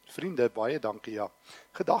Vriende, baie dankie, ja.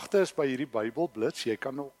 Gedagte is by hierdie Bybelblits, jy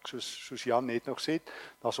kan ook, soos Jan net nog sê,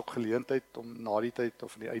 daar's ook geleentheid om na die tyd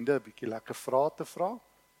of aan die einde 'n bietjie lekker vrae te vra.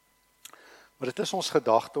 Maar dit is ons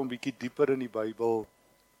gedagte om bietjie dieper in die Bybel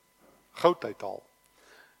goud uithaal.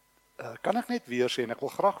 Kan ek net weer sê, en ek wil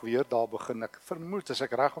graag weer daar begin, ek vermoed, as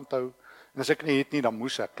ek reg onthou, en as ek nie het nie, dan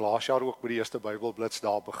moes ek laas jaar ook by die eerste Bybelblits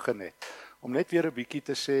daar begin het, om net weer 'n bietjie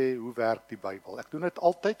te sê, hoe werk die Bybel? Ek doen dit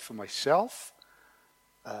altyd vir myself,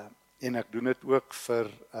 en ek doen dit ook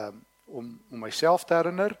om myself te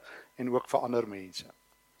herinner, en ook vir ander mense.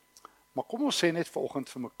 Maar kom ons sê net vanoggend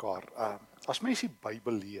vir mekaar, as mens die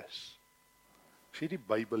Bybel lees, as jy die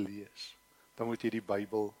Bybel lees, dan moet jy die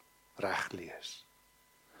Bybel reg lees.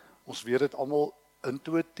 Ons weet dit almal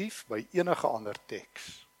intuïtief by enige ander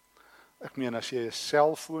teks. Ek meen, as jy 'n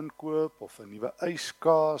selfoon koop, of 'n nuwe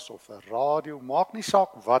yskas, of 'n radio, maak nie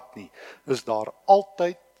saak wat nie, is daar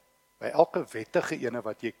altyd, by elke wettige ene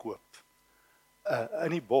wat jy koop,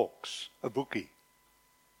 in die boks, 'n boekie.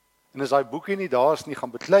 En as daai boekie nie daar is nie,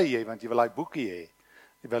 gaan beklei jy, want jy wil daai boekie hê.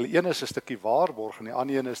 Wel, een is 'n stukkie waarborg, en die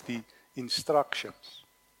ander een is die instructions.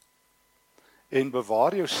 En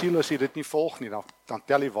bewaar jou siel as jy dit nie volg nie, dan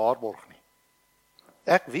tel die waarborg nie.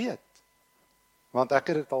 Ek weet, want ek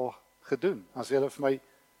het dit al gedoen. Dan sê hulle vir my,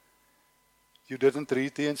 you didn't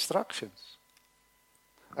read the instructions.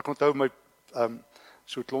 Ek onthou my,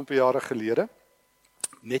 so 'n klompie jare gelede,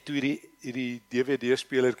 net toe hierdie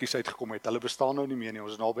DVD-spelertjies uitgekom het, hulle bestaan nou nie meer nie,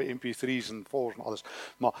 ons is nou by MP3's en 4's en alles,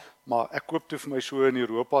 maar ek koop toe vir my so in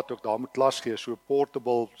Europa, toe ek daar moet klas gee, so 'n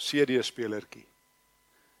portable CD-spelertjie.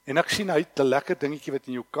 En ek sien hy het 'n lekker dingetjie wat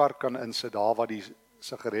in jou kar kan insit, daar waar die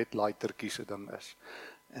sigaretlightertjie se ding is.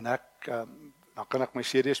 En dan kan ek my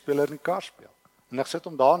CD-speler in die kar speel. En ek sit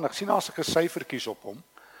hom daar en ek sien daar sulke syfertjies op hom.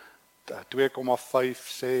 2,5,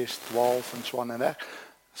 6, 12 en so aan. En ek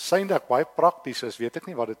sien dat baie prakties is, weet ek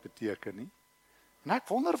nie wat dit beteken nie. En ek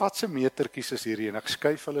wonder wat se metertjies is hierdie en ek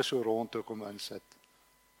skuif hulle so rond toe kom insit.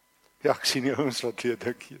 Ja, ek sien die ouens wat leer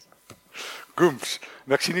dingetjies. Goems.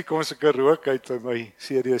 En ek sien nie kom sulke rook uit by my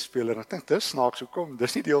CD-speler. Ek dink dis snaaks, hoekom?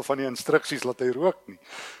 Dis nie deel van die instruksies laat hy rook nie.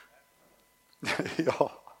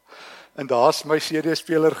 Ja. En daar's my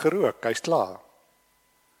CD-speler gerook, hy's klaar.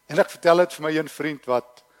 En ek vertel dit vir my een vriend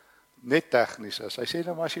wat net tegnies is. Hy sê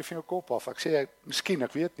nou maar as jy van jou kop af. Ek sê, miskien,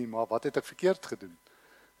 ek weet nie, maar wat het ek verkeerd gedoen?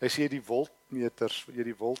 Hy sê die voltmeters, jy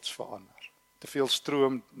die volts verander. Te veel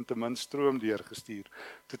stroom, te min stroom deurgestuur.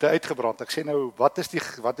 Toe het hy uitgebrand. Ek sê nou, wat is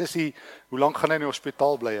die, hoe lank gaan hy in die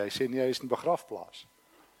hospitaal bly? Hy sê nee, hy is in begrafplaas.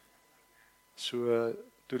 So,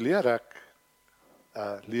 toe leer ek,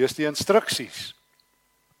 lees die instruksies.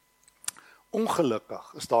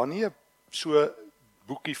 Ongelukkig is daar nie so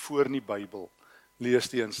boekie voor in die Bybel, lees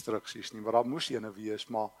die instruksies nie, maar daar moes ene wees,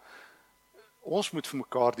 maar ons moet vir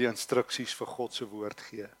mekaar die instruksies vir God se woord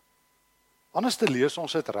gee. Anders te lees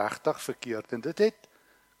ons dit regtig verkeerd, en dit het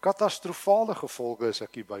katastrofale gevolge as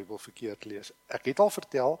ek die Bybel verkeerd lees. Ek het al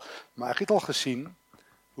vertel, maar ek het al gesien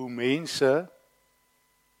hoe mense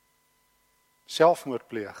selfmoord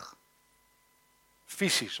pleeg.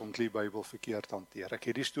 Fisies om die Bybel verkeerd hanteer. Ek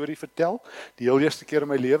het die storie vertel, die heel eerste keer in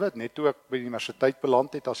my lewe, net toe ek by die universiteit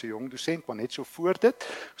beland het as 'n jong dosent, maar net so voor dit,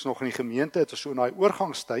 ek is nog in die gemeente, het so in daai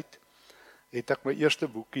oorgangstyd, het ek my eerste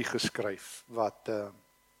boekie geskryf, wat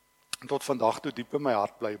tot vandag toe diep in my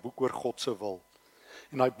hart bly, 'n boek oor God se wil.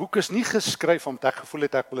 En daai boek is nie geskryf omdat ek gevoel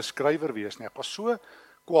het ek wil 'n skrywer wees nie, ek was so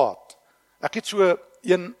kwaad. Ek het so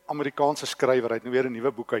een Amerikaanse skrywer, hy het nou weer 'n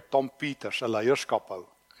nuwe boek uit, Tom Peters, 'n leierskap hou.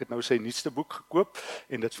 Ek het nou sy nuutste boek gekoop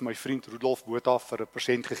en dit vir my vriend Rudolf Botha vir 'n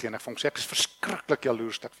persent gegee en ek vond ek is verskriklik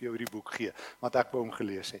jaloers dat ek vir jou hierdie boek gee, want ek wou hom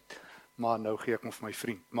gelees het. Maar nou gee ek hom vir my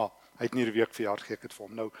vriend, maar hy het nie 'n week verjaar gegee ek het vir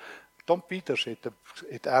hom. Nou Tom Peters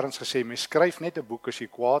het ergens gesê, mens skryf net 'n boek as jy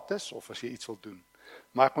kwaad is of as jy iets wil doen.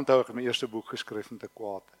 Maar ek onthou ek het my eerste boek geskryf omdat ek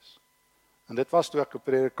kwaad is. En dit was toe ek 'n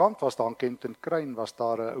predikant was daar in Kempton Kruin, was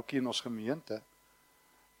daar 'n ouetjie in ons gemeente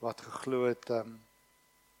wat geglo het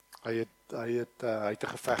hy het 'n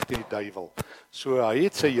geveg teen die duiwel. So hy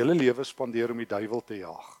het sy hele lewe spandeer om die duiwel te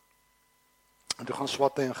jaag. En toe gaan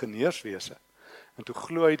swat hy ingenieurswese. En toe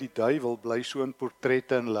glo hy die duiwel bly so in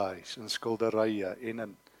portrette en huis, in skilderye en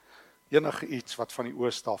in enige iets wat van die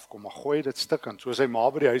ooste af kom, maar gooi dit stukkend. So as hy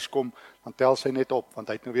ma by die huis kom, dan tel sy net op, want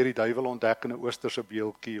hy het nou weer die duiwel ontdek in 'n oosterse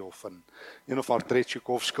beeldjie of in een of ander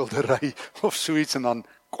Tretjikov skildery of so iets en dan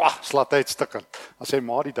slaat hy dit stukkend. Dan sê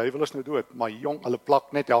ma die duiwel is nou dood, maar jong, hulle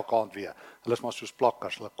plak net elke aand weer. Hulle is maar soos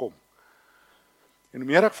plakkers, hulle kom. En hoe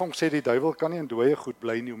meer ek van hom sê die duiwel kan nie in dooie goed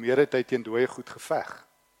bly nie, hoe meer het hy teen dooie goed geveg.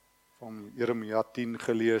 Van Jeremia 10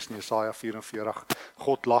 gelees en Jesaja 44,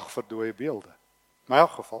 God lag vir dooie beelde. In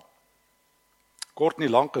elk geval, Kort nie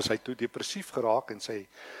lank is hy toe depressief geraak en sy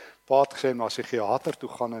pa het gesê na sy psigiater toe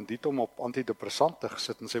gaan en dit hom op antidepressante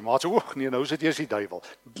gesit en sy ma sê oeg nee nou is dit eers die duiwel.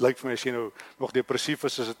 Lyk vir my as jy nou nog depressief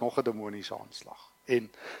is dit nog 'n demoniese aanslag.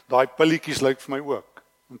 En daai pilletjies lyk vir my ook.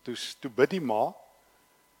 En toe bid die ma.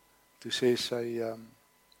 Toe sê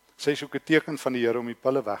sy soek 'n teken van die Here om die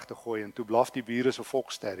pille weg te gooi en toe blaf die bure se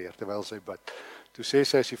foksterrier terwyl sy bid. Toe sê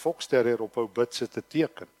sy as die foksterrier ophou bid sit 'n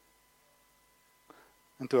teken.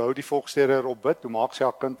 En toe hou die foksterrier op bid, toe maak sy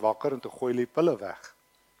haar kind wakker en toe gooi hy die pille weg.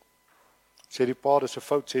 Sê die pa dis 'n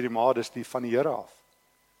fout, sê die ma dis die van die Here af.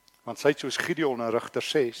 Want sy het soos Gideon in Rigter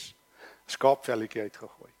 6 skaapvelletjie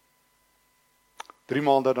uitgegooi. 3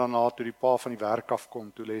 maande daarna toe die pa van die werk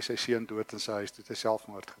afkom, toe lê sy seun dood in sy huis, toe het hy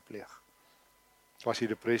selfmoord gepleeg. Dit was die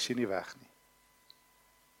depressie nie weg nie.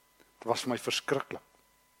 Dit was vir my verskriklik.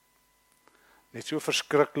 Net so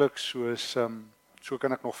verskriklik soos so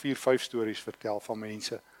kan ek nog 4-5 stories vertel van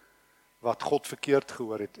mense wat God verkeerd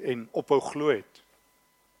gehoor het en ophou glo het.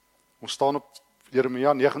 Ons staan op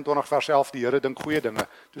Jeremia 29 vers 11, die Here dink goeie dinge.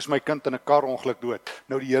 Toe is my kind in 'n karongeluk dood.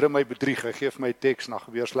 Nou die Here my bedrieg, hy gee vir my teks, nou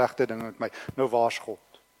gebeur slegte dinge met my. Nou waar's God?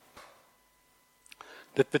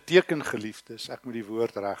 Dit beteken geliefdes, ek moet die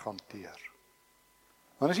woord reg hanteer.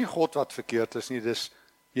 Want is nie God wat verkeerd is nie, dis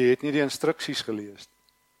jy het nie die instruksies gelees.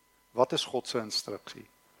 Wat is God se instruksie?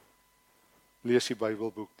 Lees die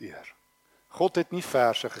Bybelboek deur. God het nie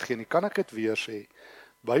verse gegee nie, kan ek dit weer sê?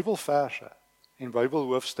 Bybelverse en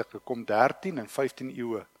Bybelhoofstukke kom 13 en 15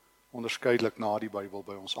 eeue onderskeidelik na die Bybel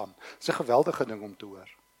by ons aan. Dit is 'n geweldige ding om te hoor.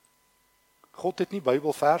 God het nie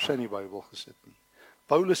Bybelverse in die Bybel gesit nie.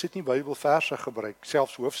 Paulus het nie Bybelverse gebruik,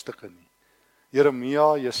 selfs hoofstukke nie.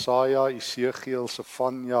 Jeremia, Jesaja, Esegiel,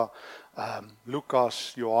 Sefanja,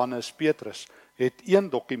 Lukas, Johannes, Petrus het een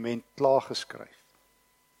dokument klaar geskryf.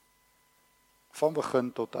 Van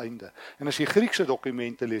begin tot einde. En as jy Griekse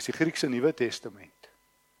dokumente lees, die Griekse Nuwe Testament,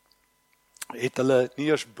 het hulle nie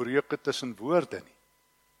eers breuke tussen woorde nie.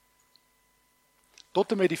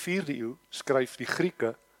 Tot en met die 4de eeu skryf die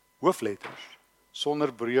Grieke hoofletters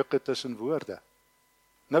sonder breuke tussen woorde.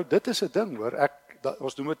 Nou dit is 'n ding hoor,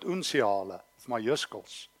 ons noem dit unsiale of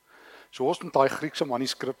majuskels. So ons met daai Griekse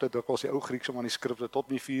manuskripte, dikwels die ou Griekse manuskripte tot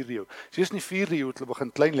in die 4de eeu. Sies in die 4de eeu het hulle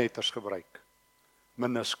begin kleinletters gebruik,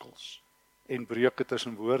 minuskels en breuke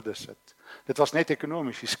tussen woorde sit. Dit was net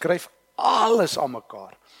ekonomies, jy skryf alles aan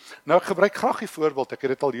mekaar. Nou ek gebruik graag die voorbeeld, ek het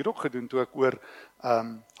dit al hier ook gedoen toe ek oor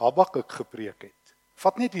Habakuk gepreek het.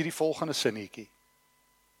 Vat net hierdie volgende sinnetjie,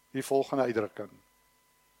 die volgende uitdrukking.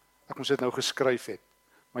 Ek moes dit nou geskryf het,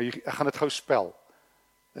 maar ek gaan dit gou spel.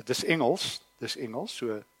 Dit is Engels,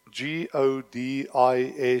 so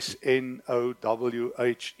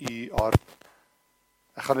Godisnower.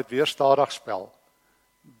 Ek gaan dit weer stadig spel.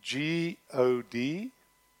 Godisnower.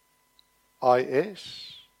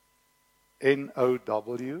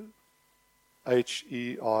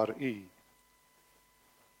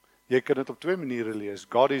 Jy kan dit op 2 maniere lees.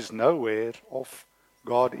 God is nowhere of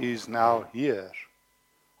God is now here.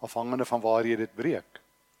 Afhangende van waar jy dit breek.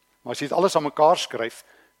 Maar as jy dit alles aan mekaar skryf,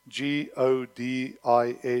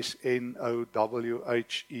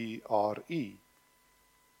 Godisnower,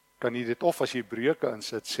 kan jy dit of as jy breuke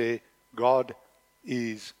insit sê God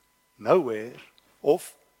is nowhere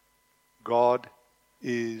of God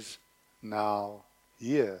is now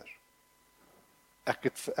here.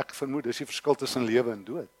 Ek vermoed dis die verskil tussen lewe en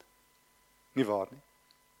dood. Nie waar nie?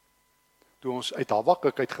 Toe ons uit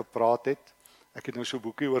Habakuk uit gepraat het, ek het nou so 'n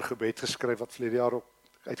boekie oor gebed geskryf wat verlede jaar ook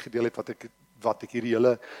uitgedeel het wat ek hierdie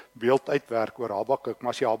hele beeld uitwerk oor Habakuk,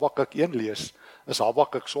 maar as jy Habakuk 1 lees, is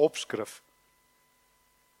Habakuk se opskrif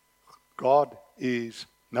God is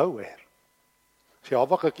nowhere. As jy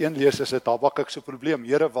Habakuk 1 lees, is dit Habakuk se probleem.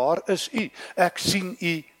 Here, waar is u? Ek sien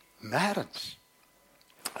u nêrens.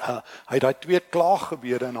 Hy het daai 2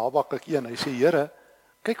 klaaggebede in Habakuk 1. Hy sê, Here,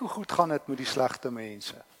 kyk hoe goed gaan dit met die slegte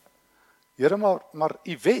mense. Here, maar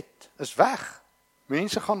u wet is weg.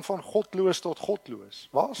 Mense gaan van godloos tot godloos.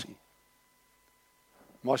 Waar is u?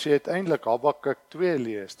 Maar as jy uiteindelik Habakuk 2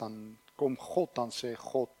 lees, dan kom God, dan sê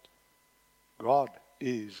God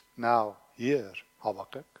is now here,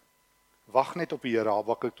 Habakuk. Wag net op die Here,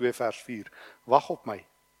 Habakuk 2 vers 4. Wag op my,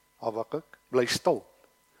 Habakuk, bly stil.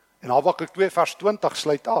 En Habakuk 2 vers 20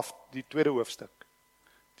 sluit af die tweede hoofstuk.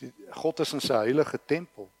 God is in sy heilige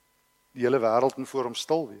tempel. Die hele wêreld moet voor hom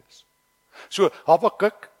stil wees. So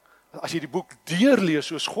Habakuk, as jy die boek deurlees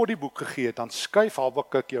soos God die boek gegee het, dan skuif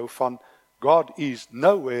Habakuk jou van God is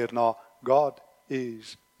nowhere na God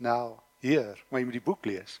is now here. Maar jy moet die boek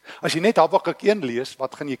lees. As jy net Habakuk 1 lees,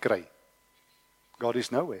 wat gaan jy kry? God is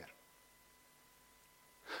nowhere.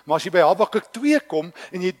 Maar as jy by Habakuk 2 kom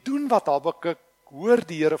en jy doen wat Habakuk hoor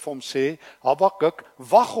die Here vir hom sê, Habakuk,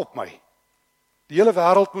 wag op my. Die hele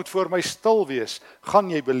wêreld moet voor my stil wees. Gaan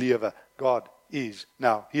jy belewe, God is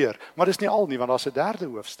now here. Maar dis nie al nie, want daar's 'n derde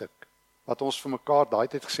hoofstuk wat ons vir mekaar daai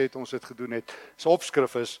tyd gesê het ons dit gedoen het. Sy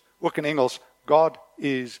opskrif is ook in Engels, God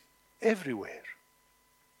is everywhere.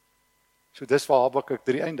 So dis waar Habakuk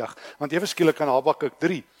 3 eindig. Want ewe skielik in Habakuk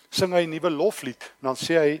 3 sing hy 'n nuwe loflied en dan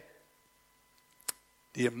sê hy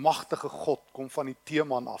die magtige God kom van die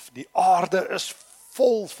Teeman af. Die aarde is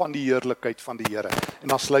vol van die heerlikheid van die Here. En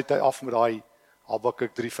dan sluit hy af met daai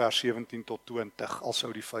Habakuk 3 vers 17 tot 20, al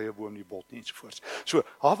sou die vye boom die bot nie ensovoorts. So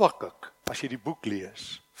Habakuk, as jy die boek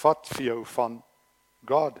lees, vat vir jou van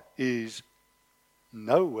God is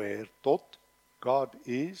nowhere tot God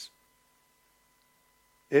is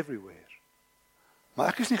everywhere. Maar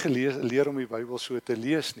ek is nie geleer om die Bybel so te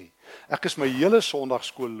lees nie. Ek is my hele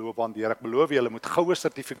Sondagskoolloopbaan deur. Ek beloof julle moet goue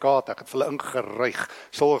sertifikate. Ek het vir hulle ingeryg.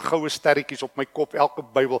 Sulke goue sterretjies op my kop,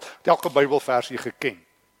 elke Bybelversie geken.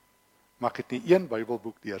 Maar ek het nie een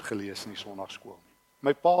Bybelboek deurgelees in die Sondagskool nie.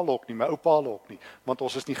 My pa ook nie, my oupa ook nie, want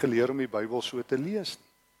ons is nie geleer om die Bybel so te lees nie.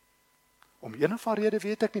 Om een of ander rede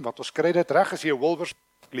weet ek nie, want ons kry dit reg as jy 'n Wilbur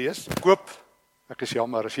Smith lees, koop. Ek is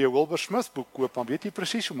jammer, as jy 'n Wilbur Smith boek koop, dan weet jy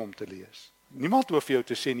presies hoe om hom te lees. Niemand hoef vir jou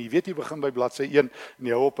te sê nie, jy weet jy begin by bladsy 1 en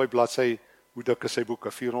jy hou op by bladsy, hoe dik is sy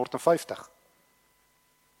boeke, 450.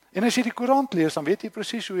 En as jy die koerant lees, dan weet jy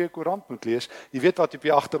presies hoe jy 'n koerant moet lees. Jy weet wat jy op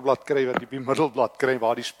die agterblad kry, wat jy op die middelblad kry,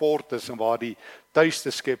 waar die sport is en waar die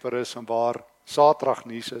tuiste skepper is en waar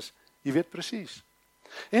Saterdagnuus is. Jy weet presies.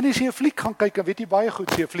 En as jy 'n fliek gaan kyk, dan weet jy baie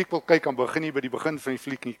goed, as jy 'n fliek wil kyk, dan begin jy by die begin van die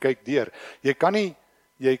fliek en jy kyk deur.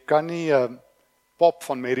 Jy kan nie Pop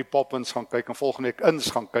van Mary Poppins gaan kyk en volgende week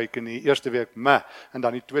Ins gaan kyk en die eerste week en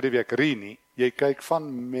dan die tweede week nie. Jy kyk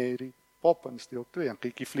van Mary Poppins deel 2 en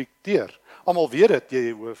kyk die fliek deur. Almal weet dit,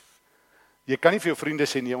 jy kan nie vir jou vriende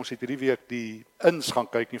sê nee, ons het hierdie week die Ins gaan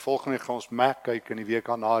kyk nie, volgende week gaan ons kyk en die week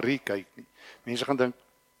daarna kyk nie. Mense gaan dink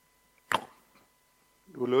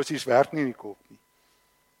horlosies werk nie in die kop nie.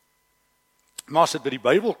 Maar as dit by die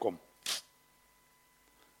Bybel kom,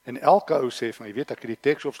 en elke ou sê vir my, weet ek het die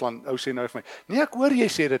teks opslaan, ou sê nou vir my, nee ek hoor jy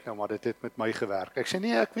sê dit nou, maar dit het met my gewerk. Ek sê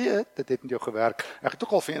nee, ek weet, dit het met jou gewerk. Ek het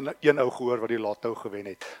ook al van een ou gehoor wat die lotto gewen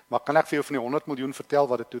het, maar kan ek vir jou van die 100 miljoen vertel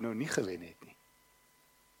wat dit toe nou nie gewen het nie?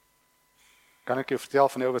 Kan ek jou vertel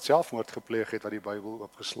van die ou wat selfmoord gepleeg het wat die Bybel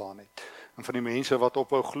opgeslaan het? En van die mense wat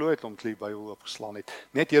ophou glo het om die Bybel opgeslaan het.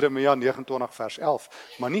 Net Jeremia 29 vers 11,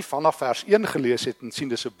 maar nie vanaf vers 1 gelees het en sien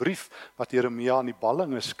dis 'n brief wat Jeremia aan die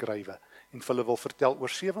ballinge skrywe en vir hulle wil vertel oor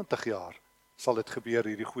 70 jaar sal dit gebeur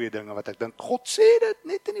hierdie goeie dinge wat ek dink God sê dit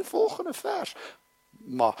net in die volgende vers.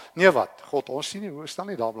 Maar nee wat, God ons sien nie, hoe staan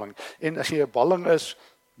nie daar belang. En as jy 'n balling is,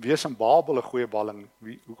 wees in Babel 'n goeie balling.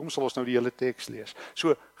 Hoekom sal ons nou die hele teks lees?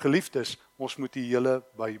 So geliefdes, ons moet die hele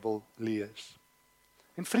Bybel lees.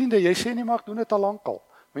 En vriende, jy sê nie maar ek doen dit al lankal,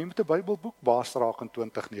 maar jy moet 'n Bybelboek baas raak in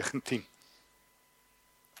 2019.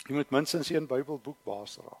 Jy moet minstens een Bybelboek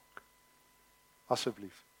baas raak.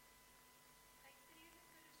 Asseblief.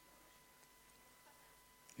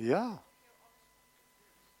 Ja.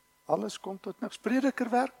 Alles kom tot niks. Prediker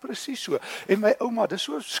werk presies so. En my ouma, dis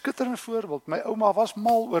so 'n skitterende voorbeeld. My ouma was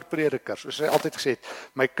mal oor predikers, soos sy altyd gesê het.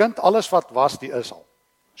 My kind, alles wat was, die is al,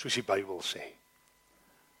 soos die Bybel sê.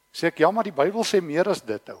 Sê ek, ja, maar die Bybel sê meer as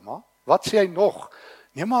dit, ouma. Wat sê hy nog?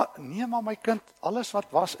 Nee maar my kind, alles wat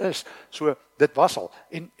was is. So dit was al.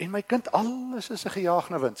 En my kind, alles is 'n gejaag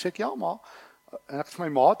na wind. Sê ek, ja, maar en ek het vir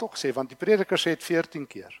my ma ook gesê, want die prediker sê dit 14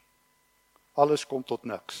 keer. Alles kom tot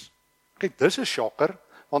niks. Kyk, dis 'n shocker,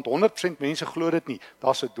 want 100% mense glo dit nie.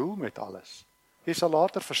 Daar's 'n doel met alles. Jy sal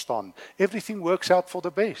later verstaan. Everything works out for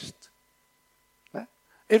the best. Né?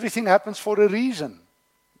 Everything happens for a reason.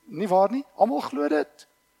 Nie waar nie? Almal glo dit.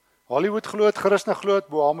 Hollywood glo dit, Christene glo dit,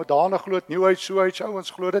 Mohammedane glo dit, New Age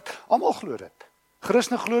ouens glo dit. Almal glo dit.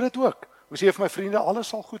 Christene glo dit ook. Hoe sê vir my vriende, alles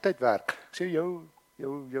sal goed uitwerk. Ek sê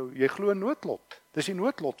jy glo in noodlot. Dis die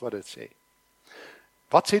noodlot wat dit sê.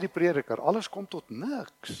 Wat sê die prediker? Alles kom tot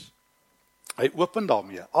niks. Hy open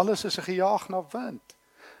daarmee. Alles is 'n gejaag na wind.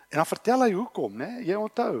 En dan vertel hy hoekom, né? Jy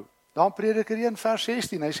onthou. Dan Prediker 1 vers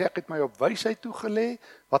 16. Hy sê ek het my op wysheid toegelê.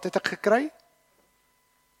 Wat het ek gekry?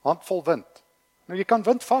 Handvol wind. Nou jy kan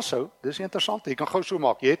wind vashou. Dis interessant. Jy kan gou so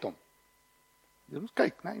maak. Jy het hom. Jy moet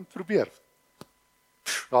kyk, né? En probeer.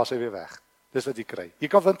 Daar is hy weer weg. Dis wat jy kry. Jy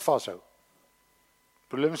kan wind vashou.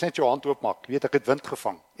 Probleem is net jou hand oopmaak. Jy weet ek het wind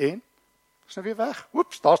gevang. En is nou weer weg.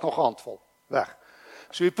 Oeps, daar's nog 'n handvol. Weg.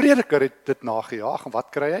 So die prediker het dit nagejaag en wat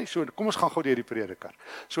kry hy? So kom ons gaan gou deur die prediker.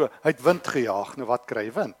 So hy het wind gejaag, nou wat kry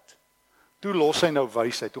hy? Wind. Toe los hy nou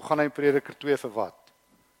wysheid. Toe gaan hy in Prediker 2 vir wat?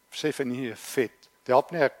 Sê vir nie vet. Dit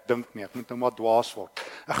help nie ek dink nie, ek moet nou maar dwaas word.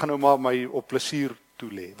 ek gaan nou maar my op plesier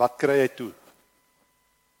toelê. Wat kry hy toe?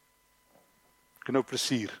 Ek kan nou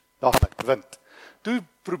plesier, daglik, wind. Toe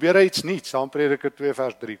probeer hy iets niets, saam Prediker 2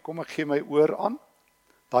 vers 3. Kom ek gee my oor aan,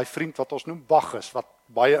 daai vriend wat ons noem Bacchus, wat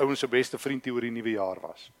baie ouens se beste vriend hier oor die nuwe jaar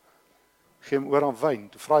was. Gee hom oor aan wyn.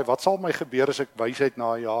 Toe vra hy, wat sal my gebeur as ek wysheid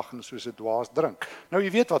najaag en soos 'n dwaas drink? Nou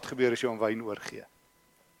jy weet wat gebeur as jy hom wyn oorgee.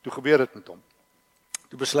 Toe gebeur dit met hom.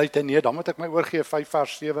 Toe besluit hy, nee, dan moet ek my oorgee 2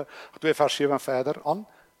 vers 7 en verder aan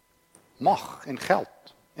mag en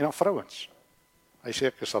geld en aan vrouens. Hy sê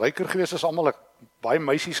ek is ryker gewees as almal, ek baie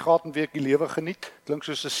meisies gehad en wie ek die lewe geniet, klink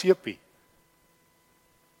soos 'n seepie.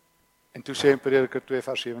 En toe sê in Prediker 2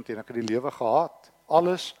 vers 17, ek het die lewe gehaat,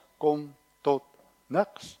 alles kom tot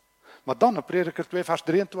niks. Maar dan in Prediker 2 vers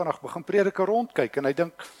 23 begin Prediker rondkyk en hy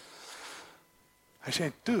dink, hy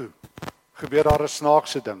sê toe gebeur daar 'n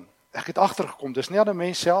snaakse ding. Ek het agtergekom, dis nie aan 'n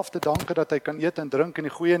mens self te danke dat hy kan eet en drink en die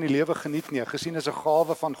goeie in die lewe geniet nie, gesien is 'n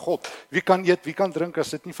gawe van God. Wie kan eet, wie kan drink as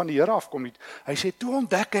dit nie van die Here afkom nie? Hy sê toe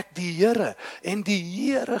ontdek ek die Here en die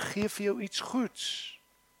Here gee vir jou iets goeds.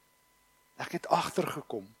 Ek het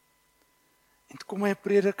agtergekom. En toe kom hy in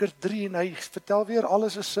Prediker 3 en hy vertel weer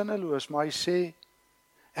alles is sinneloos, maar hy sê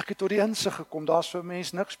ek het tot die insig gekom, daar's vir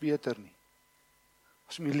mens niks beter nie.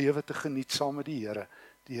 As om die lewe te geniet saam met die Here.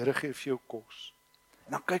 Die Here gee vir jou kos.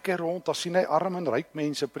 En dan kyk hy rond, dan sien hy arm en ryk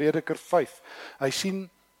mense, Prediker 5. Hy sien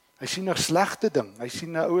 'n slegte ding. Hy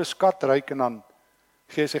sien 'n oue skatryk en dan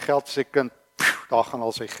gee hy sy geld vir sy kind. Daar gaan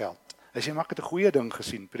al sy geld. Hy sê maar ek het 'n goeie ding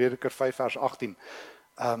gesien, Prediker 5 vers 18.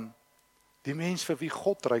 Die mens vir wie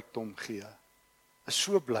God rykdom gee, is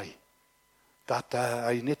so bly dat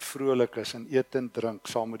hy net vrolik is en eet en drink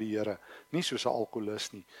saam met die Here. Nie soos 'n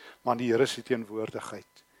alkoholist nie, maar in die Here se teenwoordigheid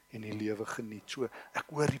en die lewe geniet. So, ek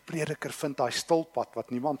hoor die prediker vind daai stilpad wat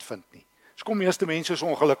niemand vind nie. So kom meeste mense is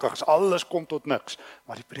ongelukkig, as alles kom tot niks.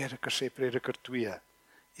 Maar die prediker sê, Prediker 2,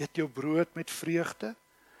 eet jou brood met vreugde.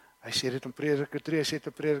 Hy sê dit in Prediker 3, hy sê dit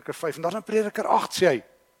in Prediker 5, en dan in Prediker 8 sê hy,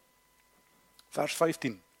 vers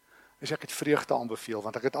 15, hy sê ek het vreugde aanbeveel,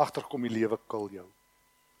 want ek het agtergekom die lewe kil jou.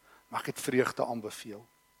 Maar ek het vreugde aanbeveel.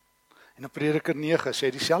 En in Prediker 9 sê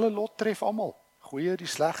hy, dieselfde lot tref almal. Goeie, die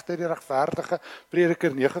slegte, die regverdige,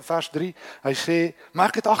 Prediker 9 vers 3, hy sê, maar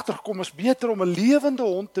ek het agtergekom, is beter om 'n lewende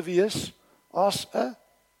hond te wees, as 'n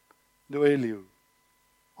dooie leeu.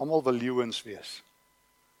 Almal wil leeuens wees.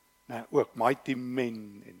 Nou, ook mighty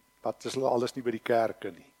men, en wat is hulle alles nie by die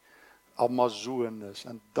kerke nie. Amazones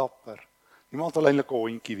en dapper. Niemand wil eintlik 'n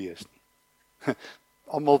hondjie wees nie.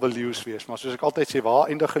 Almal wil leeu's wees, maar soos ek altyd sê, waar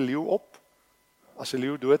eindig 'n leeu op? As 'n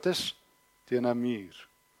leeu dood is, teen 'n muur.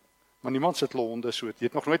 Maar niemand sit hulle honde so. Jy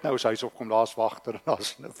het nog nooit nou sy huis opkom, daar's wagter en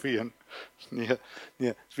daar's 'n veen.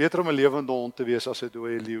 Nee, is beter om 'n lewende hond te wees as 'n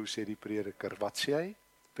dooie leeu, sê die prediker. Wat sê hy?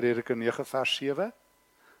 Prediker 9 vers 7.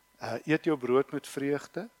 Eet jou brood met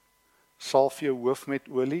vreugde, salf jou hoof met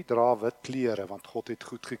olie, dra wit klere, want God het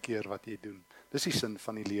goedgekeur wat jy doen. Dis die sin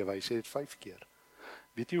van die lewe. Hy sê dit 5 keer.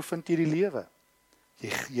 Weet jy hoe vind jy die lewe?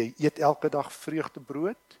 Jy eet elke dag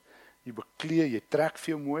vreugdebrood, jy beklee, jy trek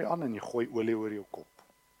vir jou mooi aan en jy gooi olie oor jou kop.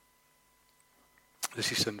 Dis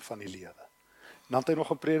die sin van die lewe. En dan het hy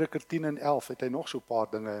nog in Prediker 10 en 11, het hy nog so 'n paar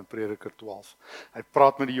dinge in Prediker 12. Hy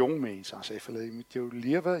praat met die jong mense, hy sê vir hulle, jy moet jou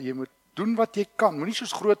lewe, jy moet doen wat jy kan. Moenie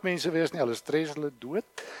soos groot mense wees nie, hulle stres hulle dood,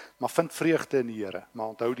 maar vind vreugde in die Here. Maar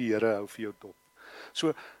onthou die Here hou vir jou dop.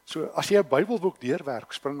 So as jy 'n Bybelboek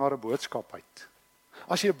deurwerk, spring daar 'n boodskap uit.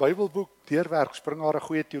 As jy 'n Bybelboek deurwerk, spring daar 'n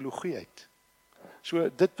goeie teologie uit. So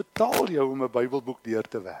dit betaal jou om 'n Bybelboek deur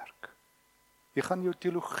te werk. Jy gaan jou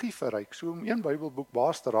teologie verryk. So om een Bybelboek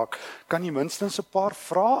baas te raak, kan jy minstens 'n paar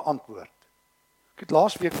vrae antwoord. Ek het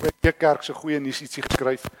laasweek by 'n kerk se goeie nuus ietsie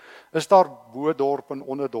geskryf. Is daar bo-dorp en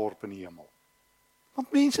onderdorp in die hemel?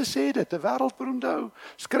 Want mense sê dit, 'n wêreldberoemde ou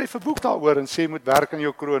skryf 'n boek daaroor en sê moet werk aan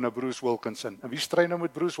jou kroon, Bruce Wilkinson. En wie stry nou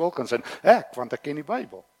met Bruce Wilkinson? Ek, want ek ken die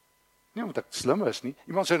Bybel. Nie omdat ek slim is nie.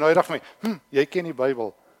 Iemand sê nou eendag vir my, jy ken die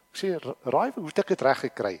Bybel. Ek sê, raai, hoe het ek dit reg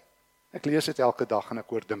gekry? Ek lees dit elke dag en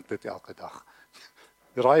ek oordink dit elke dag.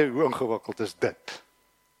 Raai, hoe ingewikkeld is dit?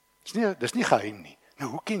 Dis nie geheim nie. Nou,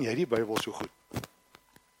 hoe ken jy die Bybel so goed?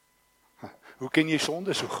 Hoe ken jy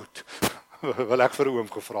sonde so goed? Wel ek vir 'n oom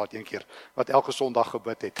gevra het een keer, wat elke Sondag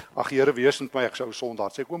gebid het. Ag Here, wees met my, ek sou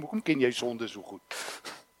sondaar. Sê ek, oom, hoekom ken jy sonde so goed?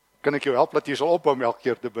 Kan ek jou help dat jy sal ophou om elke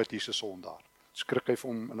keer te bid, hier's 'n sondaar. Skrik hy vir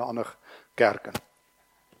hom in 'n ander kerk in.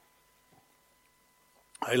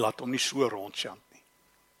 Hy laat hom nie so rondsjant nie.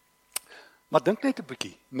 Maar dink net 'n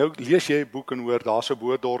bietjie. Nou lees jy 'n boek en hoor daar's 'n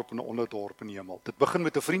bo-dorp en 'n onderdorp in die hemel. Dit begin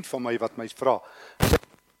met 'n vriend van my wat my vra.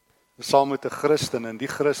 Saam met 'n Christen, en die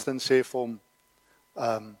Christen sê vir hom,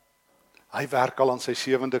 hy werk al aan sy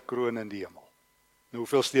 7de kroon in die hemel. Nou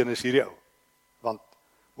hoeveel stene is hierdie ou? Want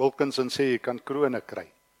Wilkinson sê jy kan krone kry.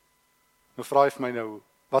 Nou vra hy vir my nou,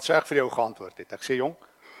 wat sou ek vir jou geantwoord het? Ek sê jong,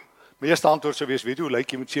 my eerste antwoord sou wees, weet jy hoe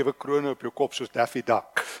lyk jy met 7 krone op jou kop soos Daffy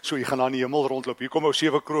Duck. So jy gaan na die hemel rondloop. Hier kom ou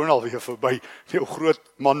 7 krone alweer verby. Jou groot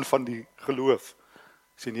man van die geloof.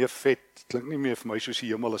 Ek sê nee, vet, klink nie meer vir my soos die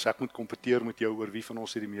hemel as ek moet kompeteer met jou oor wie van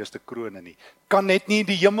ons het die meeste krone nie. Kan net nie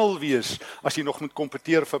die hemel wees as jy nog moet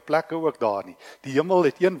kompeteer vir plekke ook daar nie. Die hemel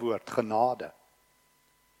het een woord, genade.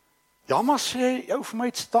 Ja, maar sê jou vir my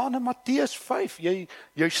het staan in Matteus 5,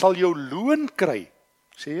 jy sal jou loon kry.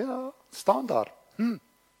 Sê ja, staan daar.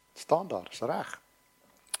 Staan daar, is reg.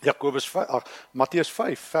 Matteus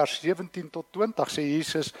 5 vers 17 tot 20 sê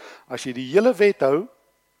Jesus, as jy die hele wet hou,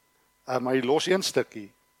 maar jy los een stukkie,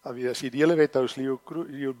 as jy die hele wet hou, sal jy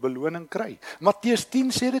jou beloning kry. Matteus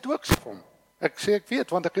 10 sê dit ook vir hom. Ek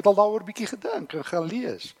weet, want ek het al daaroor bietjie gedink en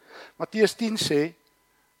gelees. Matteus 10 sê,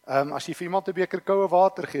 as jy vir iemand 'n beker koue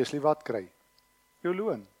water gee, sal jy wat kry? Jou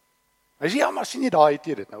loon. Hy sê, ja, maar sien jy daar het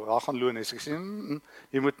jy dit nou, daar gaan loon is. Ek sê,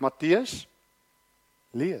 jy moet Matteus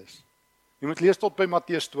lees. Jy moet lees tot by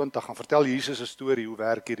Matteus 20, en vertel Jesus 'n storie, hoe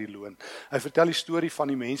werk hierdie loon. Hy vertel die storie van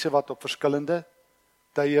die mense wat op verskillende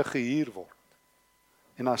tye gehuur word.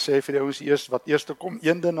 En dan sê hy vir die ouens wat eerste kom,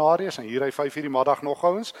 1 denarius, en hier hy 5:00 die middag nog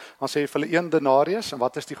ouens, dan sê hy vir hulle 1 denarius, en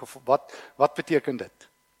wat beteken dit?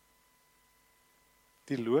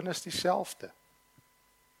 Die loon is dieselfde.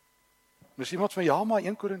 Dus iemand van, ja, maar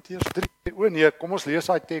 1 Korintiërs 3, o nee, kom ons lees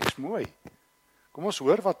daai teks mooi. Kom ons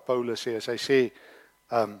hoor wat Paulus sê, as hy sê,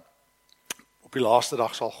 op die laaste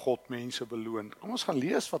dag sal God mense beloon. Kom ons gaan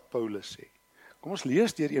lees wat Paulus sê. Kom ons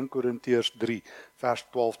lees deur 1 Korintiërs 3, vers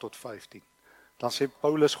 12 tot 15. Dan sê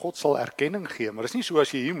Paulus, God sal erkenning gee, maar dit is nie so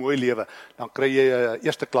as jy hier mooi lewe, dan kry jy 'n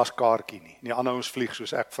eerste klas kaartjie nie. Die ander ouens vlieg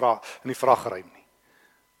soos ek in die vragruim nie.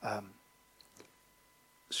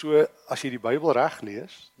 So as jy die Bybel reg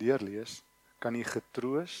lees, deurlees, kan jy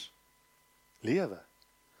getroos lewe.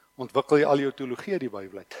 Ontwikkel jy al jou teologie uit die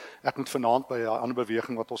Bybel uit. Ek moet vanaand by 'n ander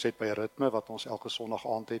beweging wat ons het by Ritme, wat ons elke Sondag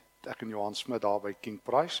aand het, ek en Johan Smit daar by King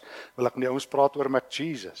Price, wil ek met die ouens praat oor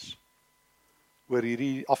McJesus. Oor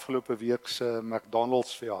hierdie afgelope week se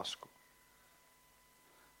McDonald's fiasco.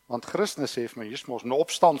 Want Christene sê vir my, Jesus mos nou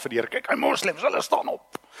opstaan vir die Here. Kyk, hy moslems, hulle staan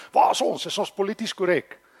op. Waar is ons? Is ons polities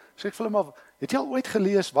korrek? Sê ek vir hulle, maar het jy al ooit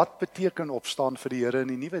gelees wat beteken opstaan vir die Here in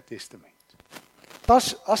die Nuwe Testament?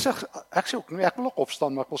 Ek sê ook, nee, ek wil ook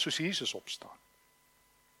opstaan, maar ek wil soos Jesus opstaan.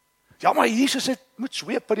 Ja, maar Jesus moet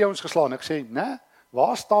sweep by die ouens geslaan. Ek sê, nee,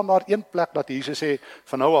 waar staan daar een plek dat Jesus sê,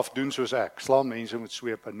 van nou af doen soos ek, slaan mense met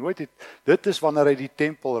swepe. Nooit dit is wanneer hy die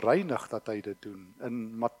tempel reinig dat hy dit doen,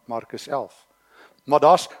 in Markus 11. Maar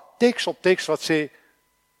daar's teks op teks wat sê,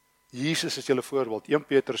 Jesus is julle voorbeeld. 1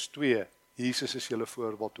 Petrus 2, Jesus is julle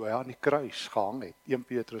voorbeeld, toe hy aan die kruis gehang het. 1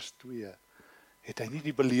 Petrus 2, het hy nie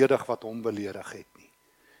die beledig wat hom beledig het nie.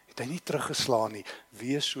 Het hy nie teruggeslaan nie.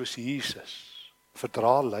 Wees soos Jesus.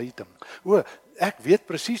 Verdra lyding. Ek weet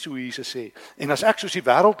presies hoe Jesus sê. En as ek soos die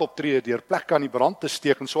wêreld optree deur plekke aan die brand te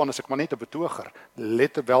steek en so aan, as ek maar net 'n betoger.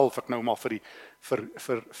 Let wel of ek nou maar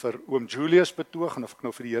vir oom Julius betoog en of ek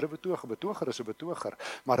nou vir die Here betoog. 'n Betoger is 'n betoger,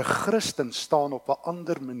 maar 'n Christen staan op 'n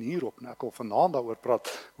ander manier op. Nou ek wil vanaand daaroor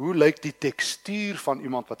praat. Hoe lyk die tekstuur van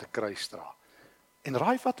iemand wat 'n kruis dra? En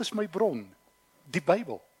raai wat is my bron? Die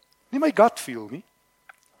Bybel. Nie my gut feel nie.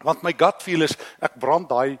 Want my gut feel is, ek brand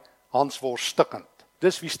daai hanswors stikkend.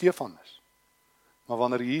 Dis wie Stefan is. Maar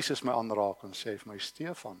wanneer Jesus my aanraak en sê vir my,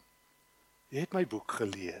 Stefan, jy het my boek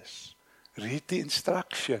gelees. Read the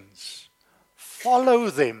instructions. Follow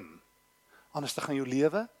them. Anders dan gaan jou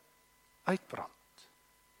lewe uitbrand.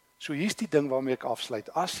 So hier's die ding waarmee ek afsluit.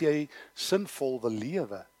 As jy sinvol wil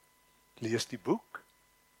lewe, lees die boek,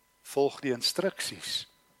 volg die instruksies.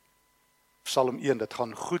 Psalm 1, dit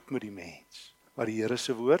gaan goed met die mens, maar die Here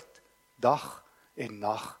se woord dag en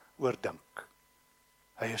nag oordink.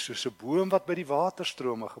 Hy is soos 'n boom wat by die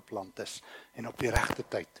waterstrome geplant is en op die regte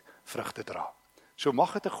tyd vrugte dra. So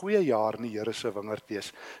mag dit 'n goeie jaar in die Here se wingerd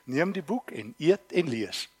wees. Neem die boek en eet en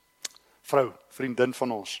lees. Vrou, vriendin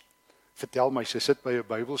van ons, vertel my, sy sit by 'n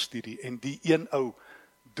Bybelstudie en die een ou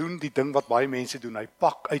doen die ding wat baie mense doen. Hy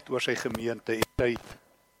pak uit oor sy gemeente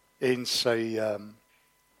en sy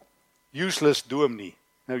useless dominee.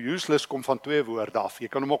 Nou useless kom van 2 woorde af. Jy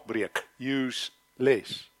kan hom ook breek.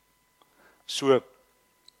 Useless. So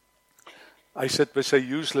hy sit by sy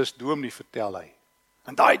useless dominee, vertel hy.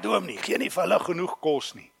 En daai dominee gee nie vir hulle genoeg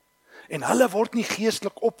kos nie. En hulle word nie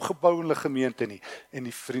geestelik opgebou in hulle gemeente nie. En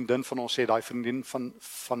die vriendin van ons sê, daai vriendin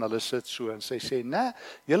van hulle sit so en sy sê, nee,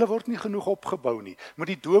 julle word nie genoeg opgebou nie. Moet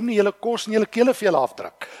die dominee julle kos en julle kele vir julle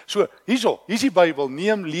afdruk. So, hier's die Bybel,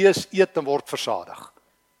 neem, lees, eet en word versadig.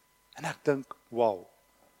 En ek dink, wow,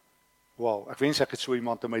 Wow, ek wens ek het so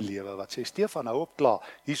iemand in my lewe wat sê, Stefan, hou op klaar,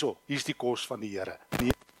 hier's die kos van die Here.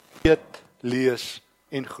 Nee, eet, lees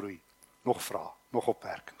en groei. Nog vra, nog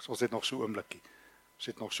opmerkings. Ons het nog so 'n oombliekie. Ons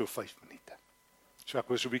het nog so 5 minute. So ek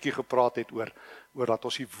wou so 'n bietjie gepraat het oor dat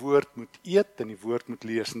ons die woord moet eet en die woord moet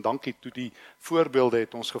lees. En dankie toe die voorbeelde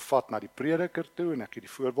het ons gevat na die prediker toe en ek het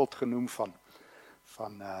die voorbeeld genoem van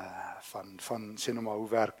sê nou maar hoe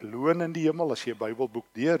werk loon in die hemel. As jy 'n Bybelboek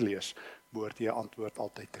deurlees, behoort jy 'n antwoord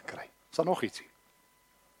altyd te kry. Is daar nog ietsie?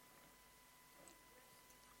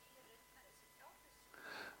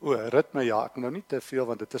 Ritme, ja, ek nou nie te veel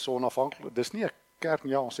want dit is onafhanklik. Dis nie 'n kerk,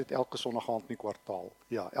 ja, ons het elke Sondaгаand in die kwartaal.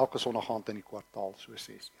 Ja, elke Sondaгаand in die kwartaal, so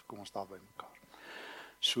 6 uur. Kom ons daar by mekaar.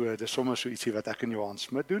 So dis sommer so ietsie wat ek en Johan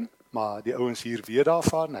Smit doen, maar die ouens hier weet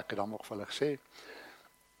daarvan. Ek het dan ook vir hulle gesê.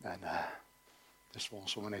 En dis vir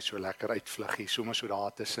ons sommer net so lekker uitvlug hier, sommer so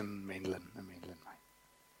daar tussen Menlyn en my.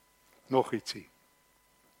 Nog ietsie.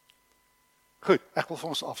 Goed, ek wil vir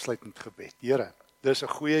ons afsluit met gebed. Here, dis 'n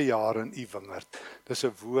goeie jaar in u wingerd. Dis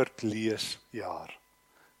 'n woordleesjaar.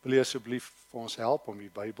 Wil jy asseblief vir ons help om die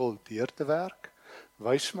Bybel deur te werk?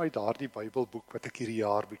 Wys my daardie Bybelboek wat ek hierdie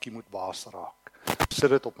jaar bietjie moet baas raak. Sit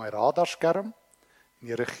dit op my radarskerm en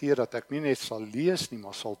Here gee dat ek nie net sal lees nie,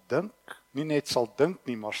 maar sal dink. Nie net sal dink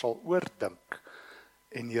nie, maar sal oordink.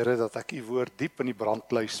 En Here, dat ek u woord diep in die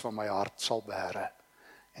brandluis van my hart sal bære.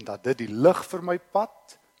 En dat dit die lig vir my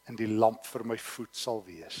pad en die lamp vir my voet sal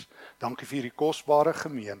wees. Dankie vir hierdie kosbare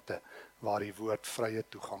gemeente waar die woord vrye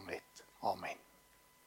toegang het. Amen.